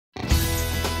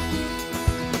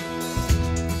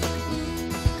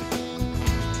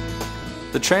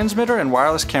The transmitter and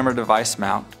wireless camera device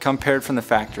mount come paired from the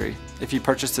factory if you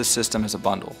purchase this system as a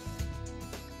bundle.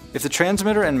 If the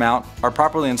transmitter and mount are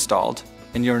properly installed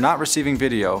and you are not receiving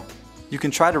video, you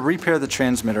can try to repair the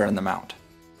transmitter and the mount.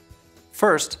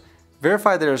 First,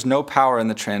 verify there is no power in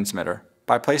the transmitter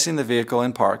by placing the vehicle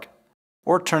in park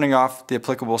or turning off the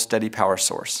applicable steady power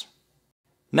source.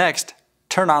 Next,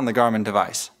 turn on the Garmin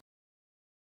device.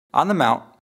 On the mount,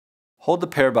 hold the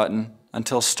pair button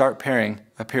until Start Pairing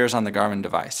appears on the Garmin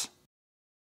device.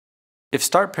 If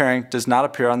Start Pairing does not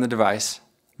appear on the device,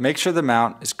 make sure the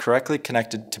mount is correctly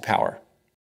connected to power.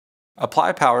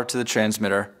 Apply power to the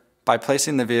transmitter by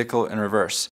placing the vehicle in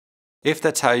reverse, if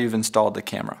that's how you've installed the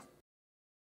camera.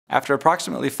 After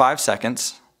approximately 5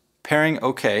 seconds, Pairing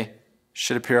OK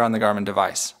should appear on the Garmin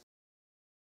device.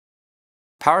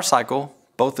 Power cycle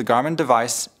both the Garmin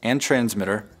device and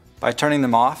transmitter by turning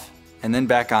them off and then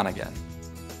back on again.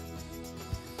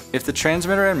 If the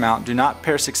transmitter and mount do not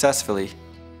pair successfully,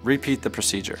 repeat the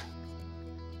procedure.